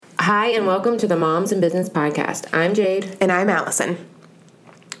Hi, and welcome to the Moms in Business Podcast. I'm Jade. And I'm Allison.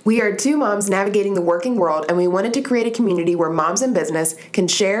 We are two moms navigating the working world, and we wanted to create a community where moms in business can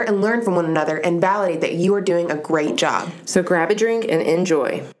share and learn from one another and validate that you are doing a great job. So grab a drink and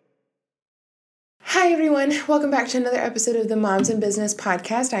enjoy. Hi, everyone. Welcome back to another episode of the Moms in Business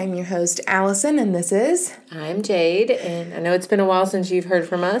Podcast. I am your host, Allison, and this is... I'm Jade, and I know it's been a while since you've heard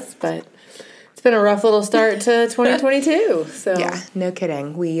from us, but it's been a rough little start to 2022. So yeah, no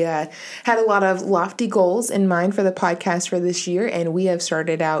kidding. We had a lot of lofty goals in mind for the podcast for this year, and we have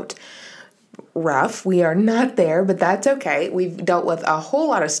started out rough. We are not there, but that's okay. We've dealt with a whole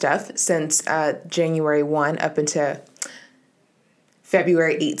lot of stuff since January 1 up into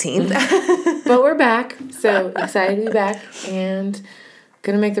February 18th. But we're back, so excited to be back, and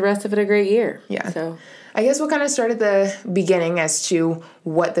going to make the rest of it a great year. Yeah. So I guess we'll kind of start at the beginning as to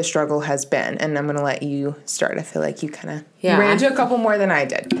what the struggle has been, and I'm going to let you start. I feel like you kind of ran into a couple more than I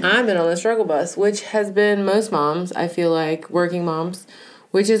did. I've been on the struggle bus, which has been most moms, I feel like, working moms,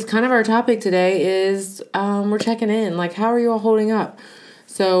 which is kind of our topic today is we're checking in. Like, how are you all holding up?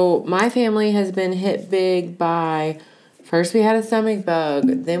 So my family has been hit big by, first we had a stomach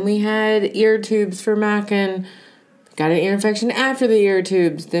bug, then we had ear tubes for Mackin, got an ear infection after the ear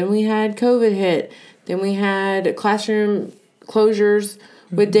tubes, then we had COVID hit. Then we had classroom closures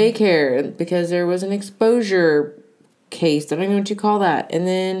with daycare because there was an exposure case. I don't know what you call that. And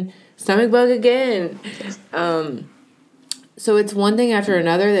then stomach bug again. So it's one thing after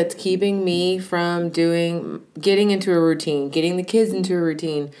another that's keeping me from getting into a routine, getting the kids into a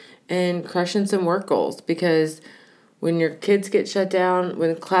routine, and crushing some work goals. Because when your kids get shut down,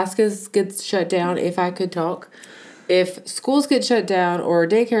 when classes gets shut down, if I could talk, if schools get shut down or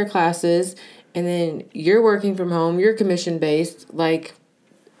daycare classes, and then you're working from home, you're commission-based, like,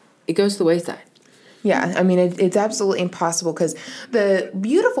 it goes to the wayside. Yeah, I mean, it's absolutely impossible because the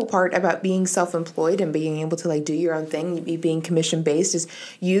beautiful part about being self-employed and being able to, like, do your own thing, being commission-based, is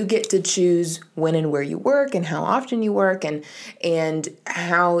you get to choose when and where you work and how often you work and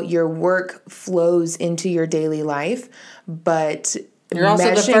how your work flows into your daily life, but... You're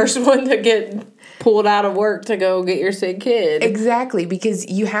also the first one to get pulled out of work to go get your sick kid. Exactly, because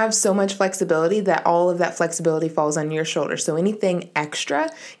you have so much flexibility that all of that flexibility falls on your shoulders. So anything extra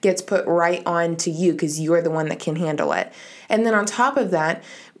gets put right on to you because you're the one that can handle it. And then on top of that,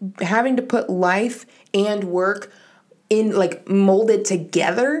 having to put life and work in, like, molded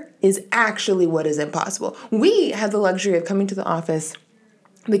together is actually what is impossible. We have the luxury of coming to the office.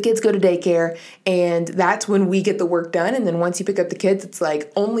 The kids go to daycare, and that's when we get the work done. And then once you pick up the kids, it's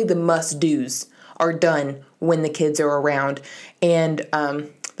like only the must-dos are done when the kids are around. And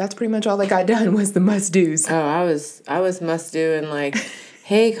that's pretty much all that got done was the must-dos. Oh, I was must-do and like,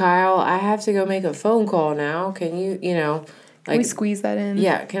 hey, Kyle, I have to go make a phone call now. Can you, like... Can we squeeze that in?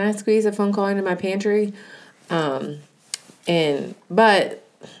 Yeah, can I squeeze a phone call into my pantry? But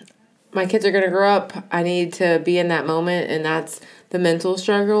my kids are going to grow up. I need to be in that moment, and that's the mental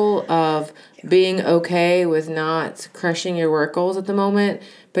struggle of being okay with not crushing your work goals at the moment,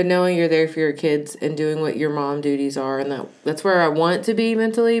 but knowing you're there for your kids and doing what your mom duties are, and that's where I want to be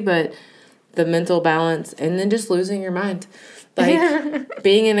mentally, but the mental balance, and then just losing your mind. Like,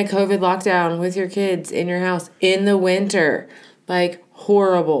 being in a COVID lockdown with your kids in your house in the winter, like,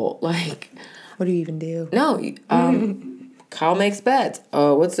 horrible. Like, what do you even do? No, Kyle makes bets.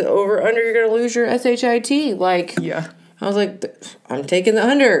 Oh, what's the over under? You're gonna lose your SHIT. Like, yeah. I was like, I'm taking the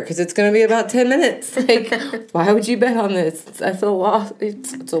under because it's gonna be about 10 minutes. Like, why would you bet on this? That's a loss.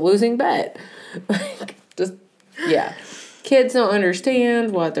 It's a losing bet. Like, just yeah. Kids don't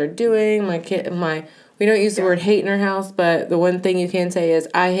understand what they're doing. We don't use the word hate in our house, but the one thing you can say is,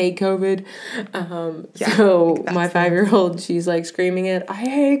 I hate COVID. So my 5-year-old, she's like screaming it, I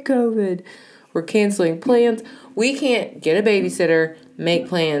hate COVID. We're canceling plans. We can't get a babysitter, make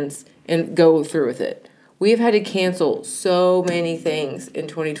plans, and go through with it. We've had to cancel so many things in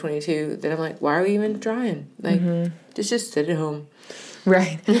 2022 that I'm like, why are we even trying? Like, just sit at home.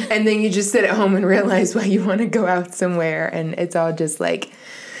 Right. And then you just sit at home and realize why you want to go out somewhere. And it's all just like,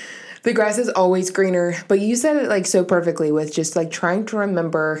 the grass is always greener. But you said it like so perfectly with just like trying to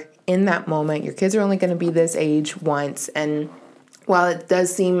remember in that moment, your kids are only going to be this age once. And while it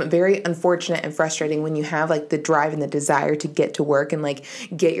does seem very unfortunate and frustrating when you have like the drive and the desire to get to work and like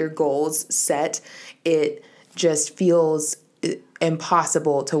get your goals set, it just feels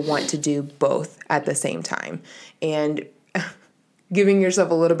impossible to want to do both at the same time. And giving yourself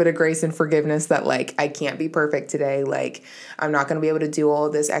a little bit of grace and forgiveness that like, I can't be perfect today. Like, I'm not going to be able to do all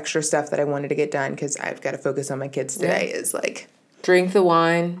of this extra stuff that I wanted to get done because I've got to focus on my kids today is like... Drink the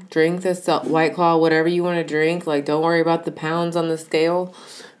wine, drink the White Claw, whatever you want to drink. Like, don't worry about the pounds on the scale.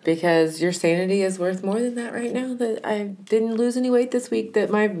 because your sanity is worth more than that right now. That I didn't lose any weight this week, that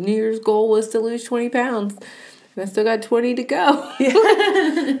my New Year's goal was to lose 20 pounds. And I still got 20 to go.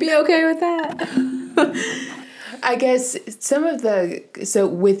 Yeah. Be okay with that. I guess so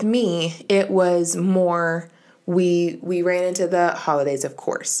with me, it was more, we ran into the holidays, of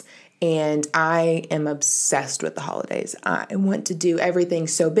course. And I am obsessed with the holidays. I want to do everything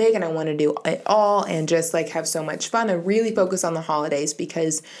so big, and I want to do it all and just like have so much fun and really focus on the holidays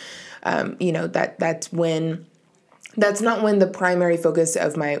because, that's not when the primary focus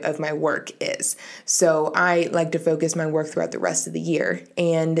of my work is. So I like to focus my work throughout the rest of the year.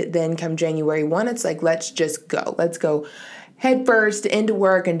 And then come January 1, it's like, let's just go. Let's go head first into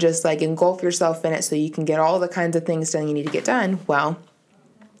work and just like engulf yourself in it so you can get all the kinds of things done you need to get done. Well,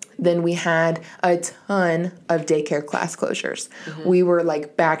 then we had a ton of daycare class closures. Mm-hmm. We were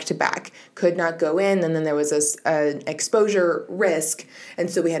like back to back, could not go in. And then there was an exposure risk. And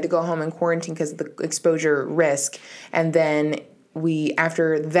so we had to go home and quarantine because of the exposure risk. And then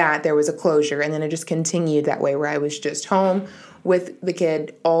after that, there was a closure. And then it just continued that way where I was just home with the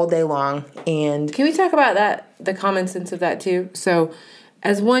kid all day long. And can we talk about that, the common sense of that too? So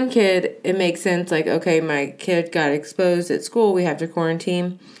as one kid, it makes sense. Like, okay, my kid got exposed at school. We have to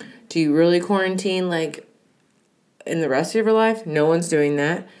quarantine. Do you really quarantine, like, in the rest of your life? No one's doing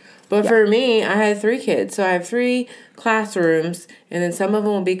that. But for me, I had 3 kids. So I have 3 classrooms, and then some of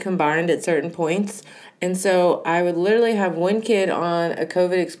them will be combined at certain points. And so I would literally have one kid on a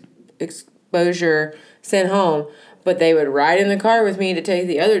COVID exposure sent home, but they would ride in the car with me to take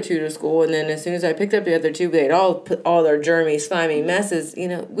the other 2 to school. And then as soon as I picked up the other 2, they'd all put all their germy, slimy messes.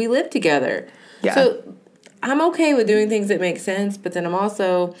 We lived together. Yeah. So I'm okay with doing things that make sense, but then I'm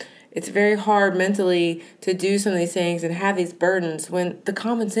also... It's very hard mentally to do some of these things and have these burdens when the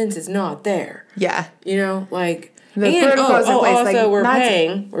common sense is not there. Yeah. Like... The protocols in place, also,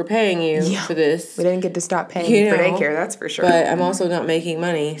 we're paying you for this. We didn't get to stop paying for daycare, that's for sure. But I'm also not making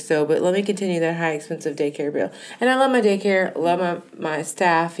money, but let me continue that high expensive daycare bill. And I love my daycare, love my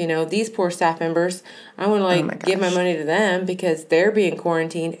staff, these poor staff members. I want to give my money to them because they're being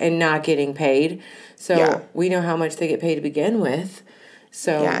quarantined and not getting paid. So we know how much they get paid to begin with.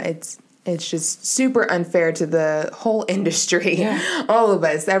 So yeah, it's just super unfair to the whole industry. Yeah. All of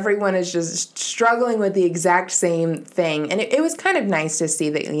us. Everyone is just struggling with the exact same thing. And it was kind of nice to see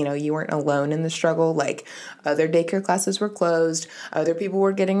that, you weren't alone in the struggle. Like, other daycare classes were closed. Other people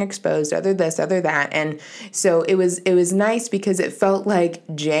were getting exposed. Other this, other that. And so it was nice because it felt like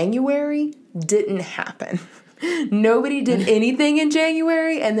January didn't happen. Nobody did anything in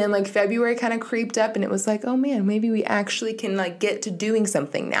January, and then February kind of creeped up, and it was like, oh man, maybe we actually can get to doing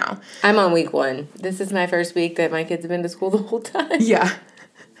something now. I'm on week 1. This is my first week that my kids have been to school the whole time. Yeah.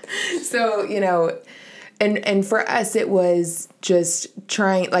 So, and for us, it was just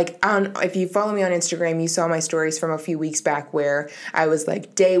trying, if you follow me on Instagram, you saw my stories from a few weeks back where I was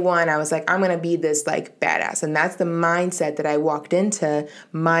day 1, I was I'm going to be this badass. And that's the mindset that I walked into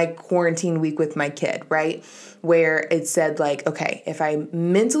my quarantine week with my kid, right? Where it said okay, if I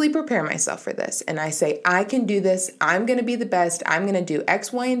mentally prepare myself for this and I say, I can do this, I'm going to be the best, I'm going to do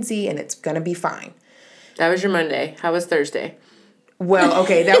X, Y, and Z, and it's going to be fine. That was your Monday. How was Thursday? Well,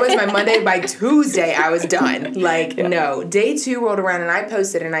 okay, that was my Monday. By Tuesday, I was done. No. Day 2 rolled around, and I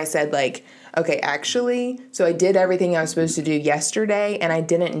posted, and I said, okay, actually, so I did everything I was supposed to do yesterday, and I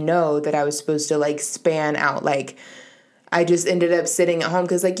didn't know that I was supposed to, span out. I just ended up sitting at home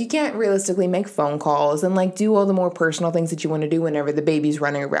because, you can't realistically make phone calls and, do all the more personal things that you want to do whenever the baby's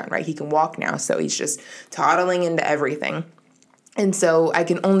running around, right? He can walk now, so he's just toddling into everything. And so I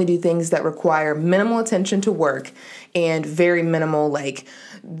can only do things that require minimal attention to work and very minimal,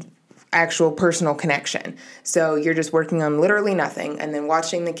 actual personal connection. So you're just working on literally nothing and then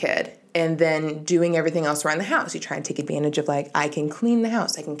watching the kid and then doing everything else around the house. You try and take advantage of, I can clean the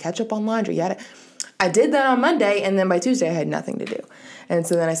house. I can catch up on laundry. Yada. I did that on Monday, and then by Tuesday I had nothing to do. And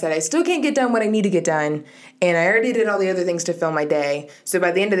so then I said, I still can't get done what I need to get done, and I already did all the other things to fill my day. So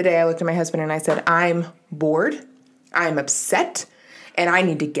by the end of the day, I looked at my husband and I said, I'm bored. I'm upset, and I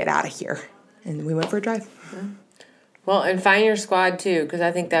need to get out of here. And we went for a drive. Well, and find your squad, too, because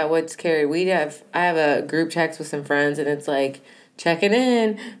I think that would scary. I have a group text with some friends, and it's checking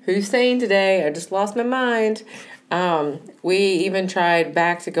in. Who's staying today? I just lost my mind. We even tried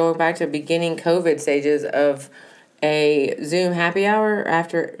going back to beginning COVID stages of a Zoom happy hour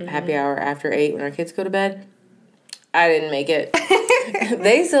after 8 when our kids go to bed. I didn't make it.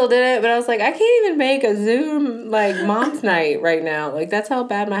 They still did it, but I was I can't even make a Zoom mom's night right now. That's how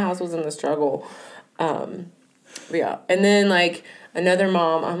bad my house was in the struggle. Yeah. And then Another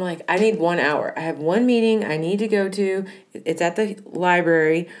mom, I'm like, I need 1 hour. I have one meeting I need to go to. It's at the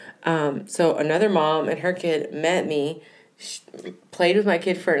library. So another mom and her kid met me, played with my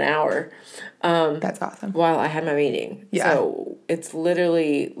kid for an hour. That's awesome. While I had my meeting. Yeah. So it's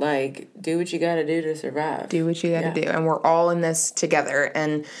literally like, do what you got to do to survive. Do what you got to do. And we're all in this together.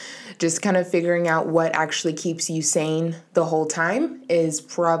 And just kind of figuring out what actually keeps you sane the whole time is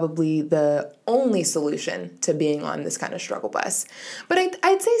probably the only solution to being on this kind of struggle bus. But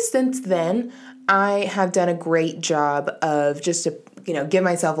I'd say since then, I have done a great job of just to, give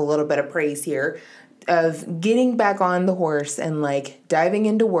myself a little bit of praise here, of getting back on the horse and like diving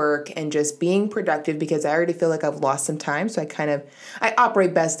into work and just being productive, because I already feel like I've lost some time. So I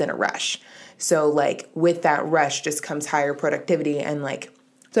operate best in a rush. So like with that rush just comes higher productivity, and like,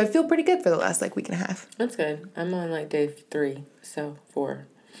 so I feel pretty good for the last like week and a half. That's good. I'm on like day 3, so 4.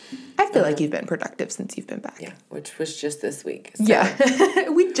 I feel like you've been productive since you've been back. Yeah, which was just this week. So. Yeah,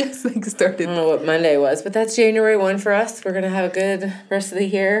 we just like started. I don't know what Monday was, but that's January 1 for us. We're going to have a good rest of the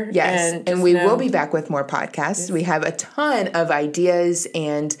year. Yes, and we will be back with more podcasts. Yes. We have a ton of ideas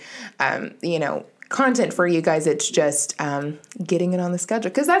and, content for you guys. It's just getting it on the schedule,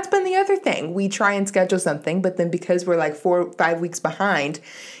 because that's been the other thing. We try and schedule something, but then because we're like 4 or 5 weeks behind,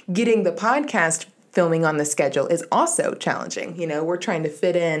 getting the podcast filming on the schedule is also challenging. We're trying to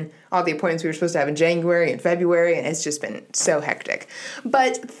fit in all the appointments we were supposed to have in January and February, and it's just been so hectic.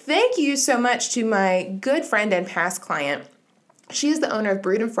 But thank you so much to my good friend and past client. She is the owner of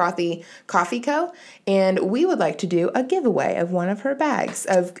Brewed and Frothy Coffee Co., and we would like to do a giveaway of one of her bags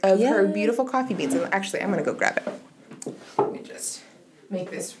of her beautiful coffee beans. And actually, I'm going to go grab it. Let me just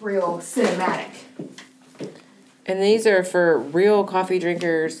make this real cinematic. And these are for real coffee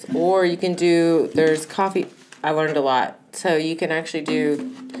drinkers, or you can there's coffee, I learned a lot. So you can actually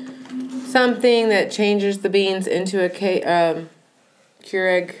do something that changes the beans into a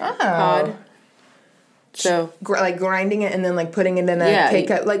Keurig pod. So like grinding it and then like putting it in a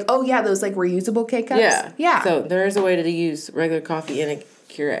K-cup. Like, those like reusable K-cups. Yeah. So there is a way to use regular coffee in a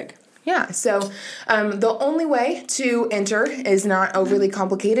Keurig. Yeah, so the only way to enter is not overly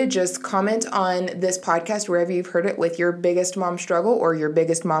complicated. Just comment on this podcast wherever you've heard it with your biggest mom struggle or your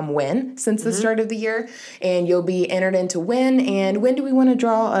biggest mom win since the start of the year, and you'll be entered in to win. And when do we want to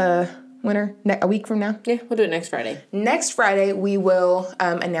draw a winner? A week from now? Yeah, we'll do it next Friday. Next Friday, we will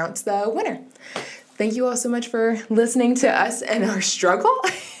announce the winner. Thank you all so much for listening to us and our struggle.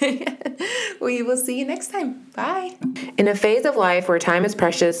 We will see you next time. Bye. In a phase of life where time is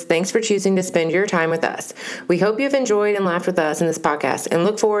precious, thanks for choosing to spend your time with us. We hope you've enjoyed and laughed with us in this podcast and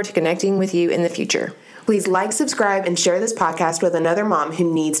look forward to connecting with you in the future. Please like, subscribe, and share this podcast with another mom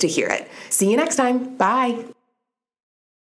who needs to hear it. See you next time. Bye.